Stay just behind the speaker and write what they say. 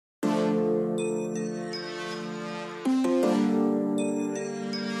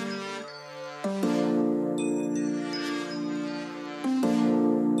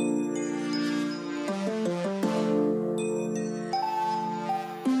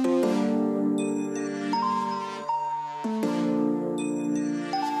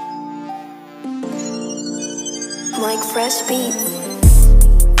Like fresh beats.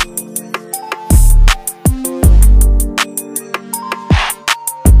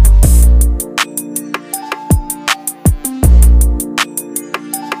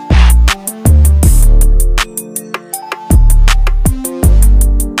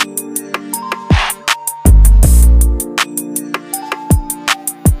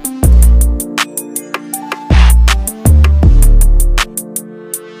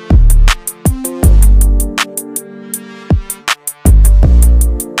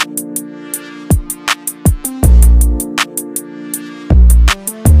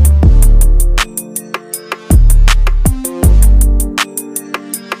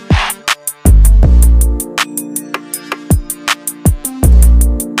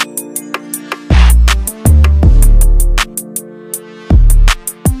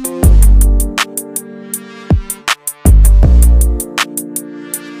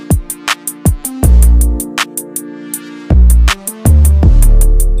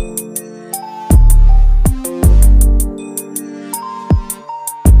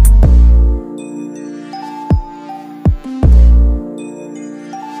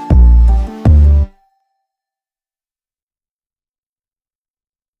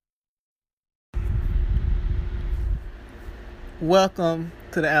 Welcome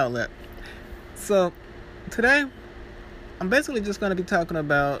to the outlet. So today I'm basically just going to be talking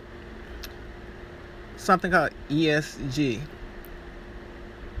about something called ESG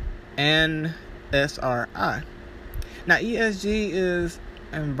and SRI. Now ESG is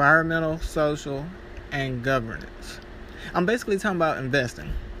environmental, social, and governance. I'm basically talking about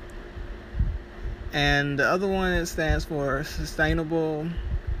investing. And the other one, it stands for sustainable,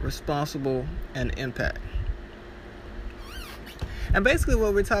 responsible, and impact. And basically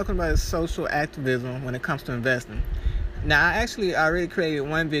what we're talking about is social activism when it comes to investing. Now, I already created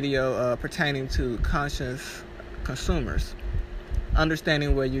one video pertaining to conscious consumers.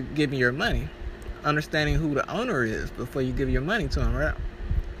 Understanding where you're giving your money. Understanding who the owner is before you give your money to them, right?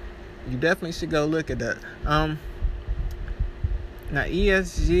 You definitely should go look at that. Now,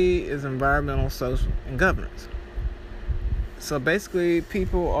 ESG is environmental, social, and governance. So basically,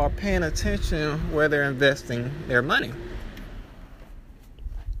 people are paying attention where they're investing their money.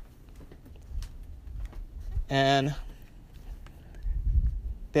 And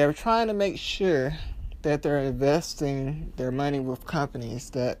they're trying to make sure that they're investing their money with companies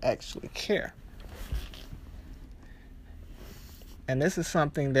that actually care. And this is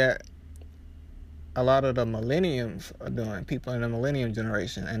something that a lot of the millennials are doing, people in the millennium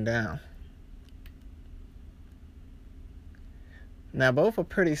generation and down. Now, both are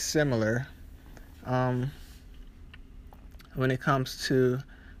pretty similar when it comes to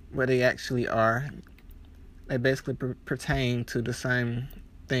where they actually are. They basically pertain to the same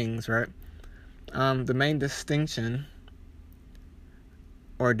things, right? The main distinction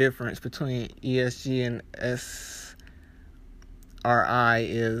or difference between ESG and SRI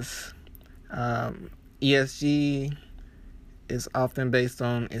is ESG is often based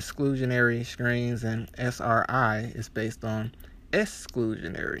on exclusionary screens and SRI is based on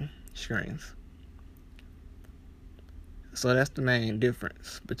exclusionary screens. So that's the main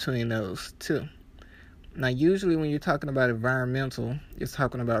difference between those two. Now, usually when you're talking about environmental, you're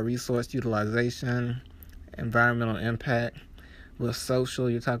talking about resource utilization, environmental impact. With social,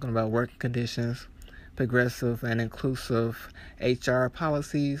 you're talking about working conditions, progressive and inclusive HR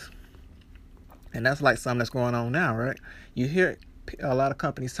policies. And that's like something that's going on now, right? You hear a lot of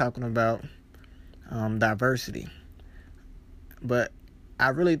companies talking about diversity. But I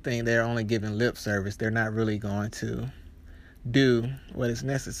really think they're only giving lip service. They're not really going to do what is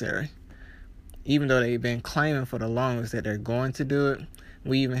necessary. Even though they've been claiming for the longest that they're going to do it.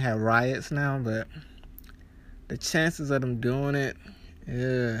 We even have riots now, but the chances of them doing it,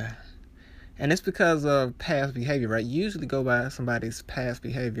 yeah. And it's because of past behavior, right? You usually go by somebody's past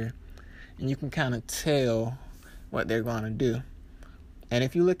behavior, and you can kind of tell what they're going to do. And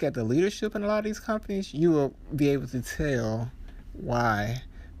if you look at the leadership in a lot of these companies, you will be able to tell why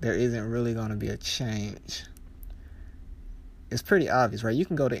there isn't really going to be a change. It's pretty obvious, right? You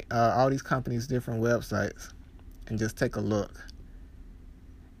can go to all these companies' different websites and just take a look.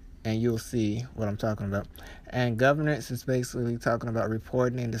 And you'll see what I'm talking about. And governance is basically talking about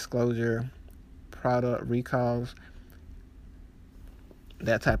reporting and disclosure, product recalls,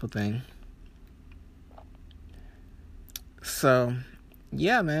 that type of thing. So,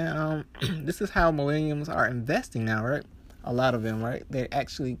 yeah, man, this is how millennials are investing now, right? A lot of them, right? They're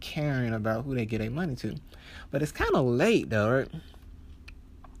actually caring about who they get their money to. But it's kind of late, though, right?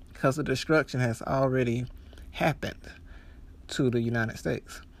 Because the destruction has already happened to the United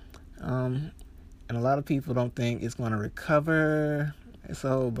States. And And a lot of people don't think it's going to recover. It's a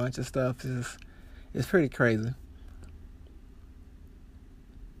whole bunch of stuff. It's pretty crazy.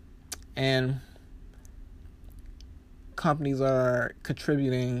 And companies are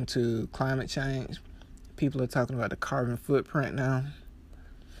contributing to climate change. People are talking about the carbon footprint now.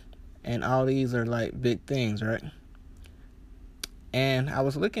 And all these are like big things, right? And I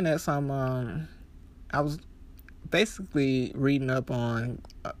was looking at I was basically reading up on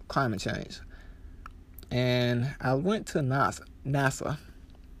climate change. And I went to NASA.com,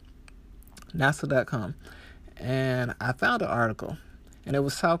 and I found an article, and it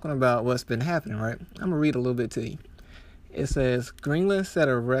was talking about what's been happening, right? I'm going to read a little bit to you. It says, Greenland set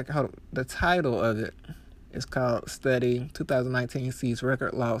a record. The title of it is called Study 2019 Sees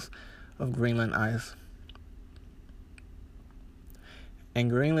Record Loss of Greenland Ice. And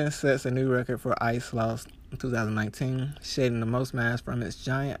Greenland sets a new record for ice loss in 2019, shedding the most mass from its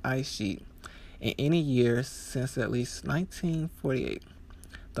giant ice sheet in any year since at least 1948.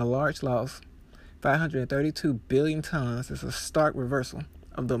 The large loss, 532 billion tons, is a stark reversal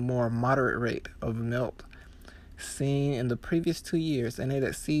of the more moderate rate of melt seen in the previous 2 years, and it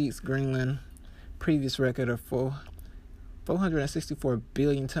exceeds Greenland's previous record of 464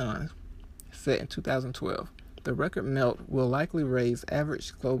 billion tons, set in 2012. The record melt will likely raise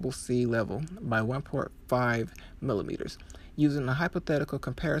average global sea level by 1.5 millimeters. Using a hypothetical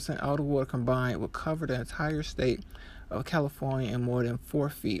comparison, all the water combined will cover the entire state of California in more than 4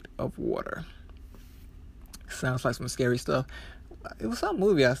 feet of water. Sounds like some scary stuff. It was some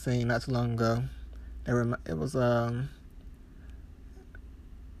movie I seen not too long ago. It was I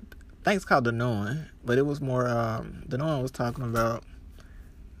think it's called The Knowing, but it was more The Knowing was talking about,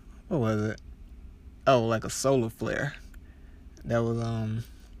 what was it? Oh, like a solar flare. That was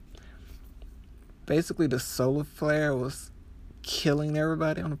basically the solar flare was killing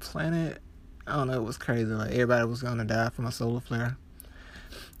everybody on the planet. I don't know, it was crazy. Like everybody was gonna die from a solar flare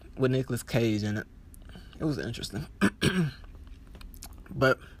with Nicolas Cage in it. It was interesting.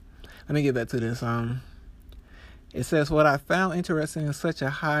 But let me get back to this. It says, what I found interesting is such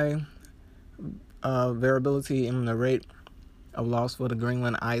a high variability in the rate of loss for the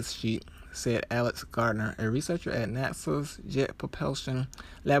Greenland ice sheet, said Alex Gardner, a researcher at NASA's Jet Propulsion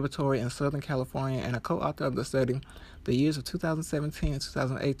Laboratory in Southern California and a co-author of the study. The years of 2017 and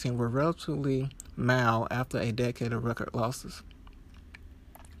 2018 were relatively mild after a decade of record losses.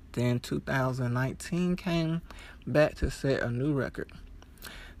 Then 2019 came back to set a new record.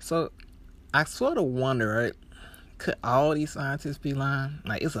 So I sort of wonder, right? Could all these scientists be lying?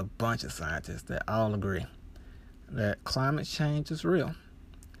 Like, it's a bunch of scientists that all agree that climate change is real.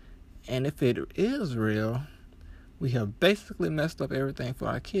 And if it is real, we have basically messed up everything for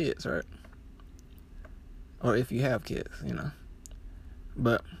our kids, right? Or if you have kids, you know.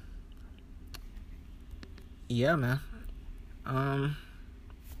 But yeah, man.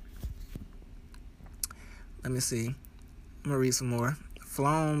 Let me see. I'm gonna read some more.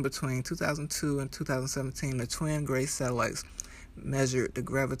 Flown between 2002 and 2017, the twin gray satellites measured the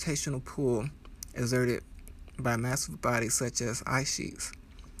gravitational pull exerted by massive bodies such as ice sheets.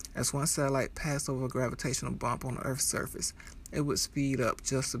 As one satellite passed over a gravitational bump on the Earth's surface, it would speed up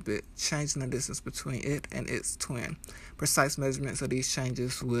just a bit, changing the distance between it and its twin. Precise measurements of these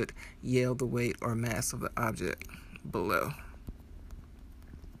changes would yield the weight or mass of the object below.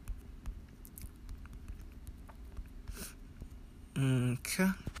 Okay.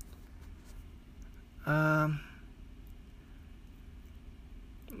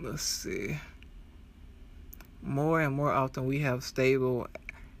 Let's see. More and more often we have stable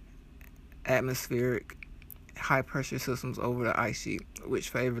atmospheric high-pressure systems over the ice sheet, which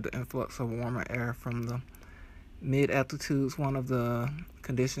favor the influx of warmer air from the mid-altitudes. One of the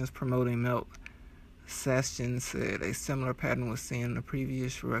conditions promoting melt, Saskin said. A similar pattern was seen in the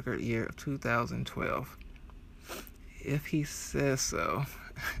previous record year of 2012. If he says so.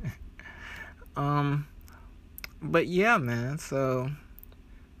 But yeah, man, so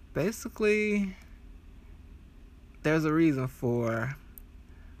basically there's a reason for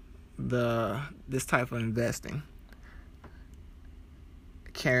this type of investing,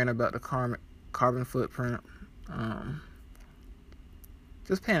 caring about the carbon footprint,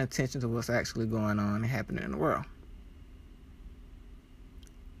 just paying attention to what's actually going on and happening in the world.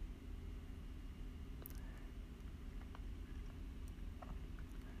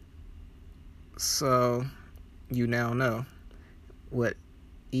 So you now know what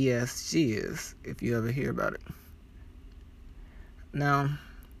ESG is, if you ever hear about it. Now,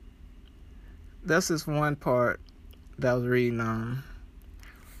 that's just one part that I was reading in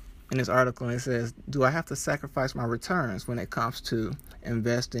this article, and it says, do I have to sacrifice my returns when it comes to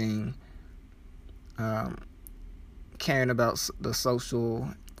investing caring about the social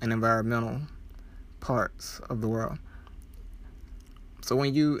and environmental parts of the world. So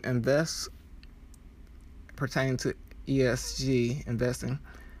when you invest pertaining to ESG investing,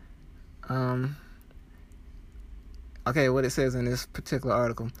 what it says in this particular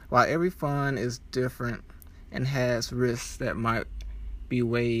article: while every fund is different and has risks that might be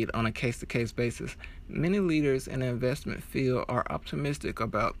weighed on a case-to-case basis, many leaders in the investment field are optimistic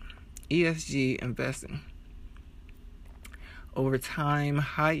about ESG investing. Over time,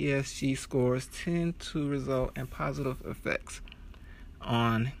 high ESG scores tend to result in positive effects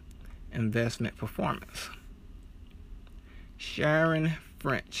on investment performance. Sharon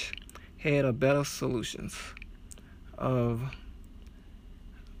French, head of Better Solutions of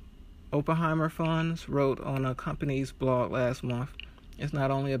Oppenheimer Funds, wrote on a company's blog last month, "It's not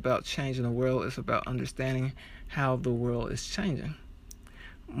only about changing the world, it's about understanding how the world is changing."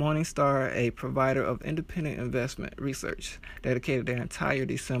 Morningstar, a provider of independent investment research, dedicated their entire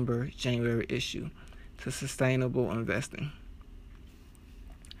December-January issue to sustainable investing.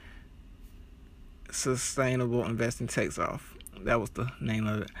 Sustainable Investing Takes Off. That was the name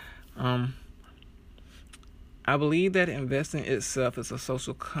of it. I believe that investing itself is a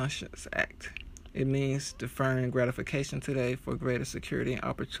social conscience act. It means deferring gratification today for greater security and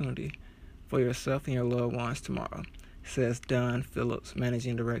opportunity for yourself and your loved ones tomorrow, says Don Phillips,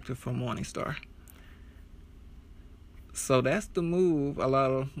 managing director for Morningstar. So that's the move a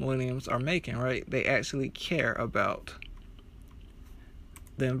lot of millennials are making, right? They actually care about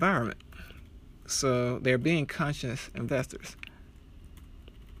the environment. So they're being conscious investors.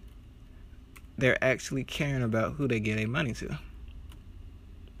 They're actually caring about who they give their money to.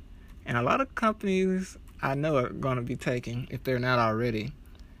 And a lot of companies I know are going to be taking, if they're not already,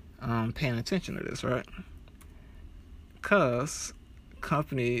 paying attention to this, right? Because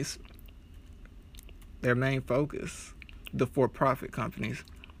companies, their main focus, the for-profit companies,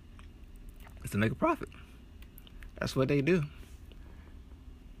 is to make a profit. That's what they do.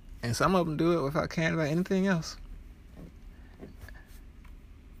 And some of them do it without caring about anything else.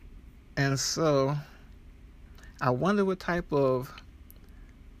 And so, I wonder what type of,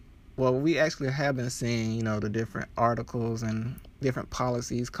 we actually have been seeing, the different articles and different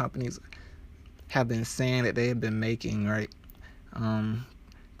policies companies have been saying that they have been making, right,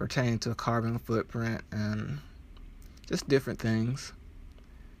 pertaining to carbon footprint and just different things.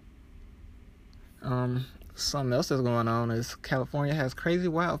 Something else that's going on is California has crazy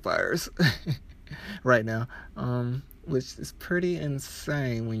wildfires right now, which is pretty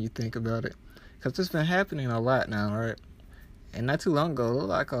insane when you think about it, because it's been happening a lot now, right? And not too long ago, it looked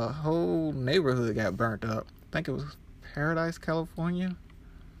like a whole neighborhood got burnt up. I think it was Paradise, California.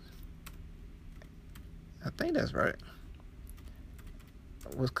 I think that's right.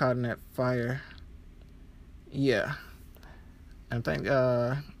 Was caught in that fire. Yeah. I think,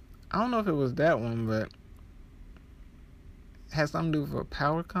 I don't know if it was that one, but it had something to do with a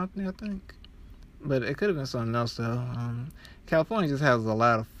power company, I think. But it could have been something else, though. California just has a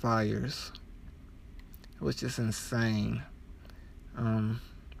lot of fires, which is insane.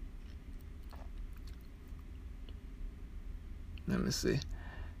 Let me see.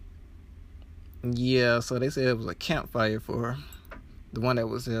 Yeah, so they said it was a campfire for the one that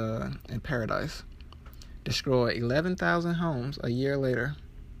was in Paradise. Destroyed 11,000 homes a year later.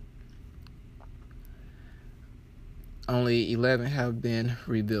 Only 11 have been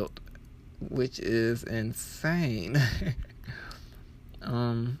rebuilt, which is insane.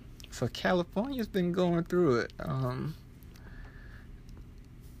 So California's been going through it.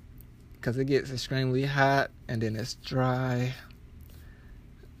 Because it gets extremely hot and then it's dry.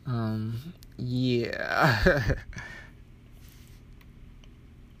 Yeah.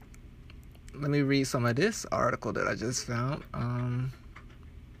 Let me read some of this article that I just found.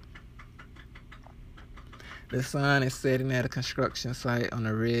 The sun is setting at a construction site on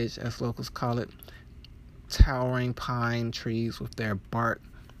a ridge, as locals call it. Towering pine trees with their bark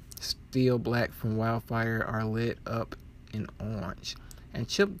steel black from wildfire are lit up in orange. And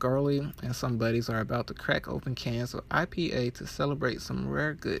Chip Gurley and some buddies are about to crack open cans of IPA to celebrate some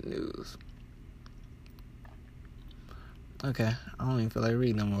rare good news. Okay, I don't even feel like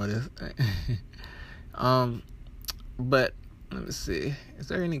reading no more of this. But let me see. Is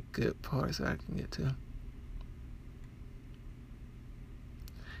there any good parts that I can get to?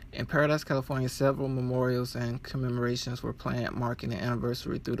 In Paradise, California, several memorials and commemorations were planned marking the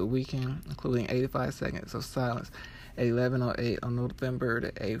anniversary through the weekend, including 85 seconds of silence at 11:08 on November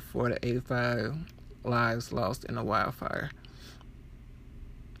the 8th for the 85 lives lost in a wildfire.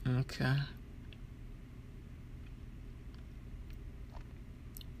 Okay.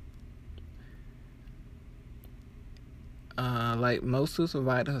 like most who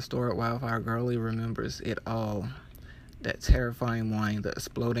survived the historic wildfire, Gurley remembers it all. That terrifying whine, the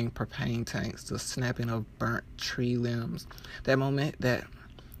exploding propane tanks, the snapping of burnt tree limbs. That moment that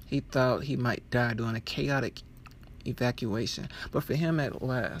he thought he might die during a chaotic evacuation. But for him at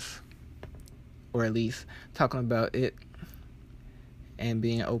last, or at least talking about it and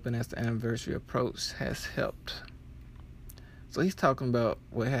being open as the anniversary approached has helped. So he's talking about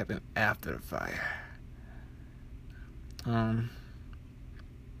what happened after the fire.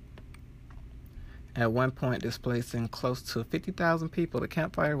 At one point displacing close to 50,000 people, the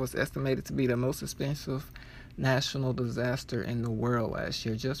Camp Fire was estimated to be the most expensive national disaster in the world last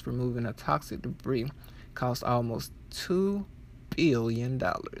year. Just removing the toxic debris cost almost $2 billion.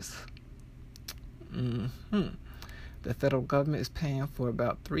 The federal government is paying for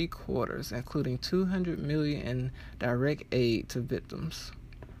about 3/4, including $200 million in direct aid to victims.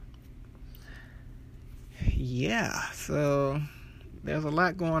 Yeah, so there's a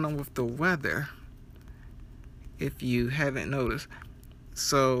lot going on with the weather, if you haven't noticed.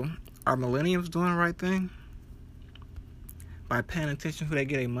 So, are millennials doing the right thing by paying attention to who they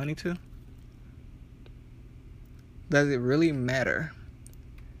give their money to? Does it really matter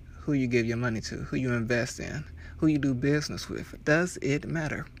who you give your money to, who you invest in, who you do business with? Does it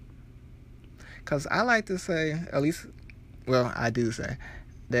matter? Because I like to say, at least, well, I do say,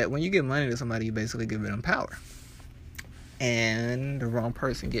 that when you give money to somebody, you basically give them power. And the wrong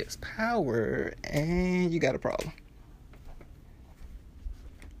person gets power, and you got a problem.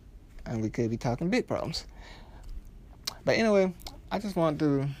 And we could be talking big problems. But anyway, I just wanted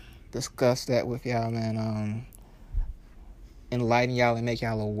to discuss that with y'all, man. Enlighten y'all and make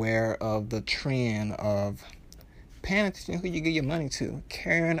y'all aware of the trend of paying attention to who you give your money to,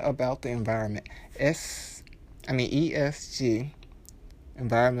 caring about the environment. ESG,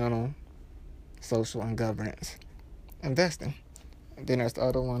 environmental, social, and governance. Investing. And then there's the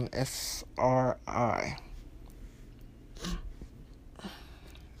other one, SRI.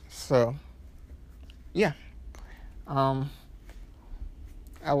 So, yeah. I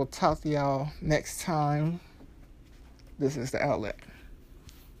will talk to y'all next time. This is The Outlet.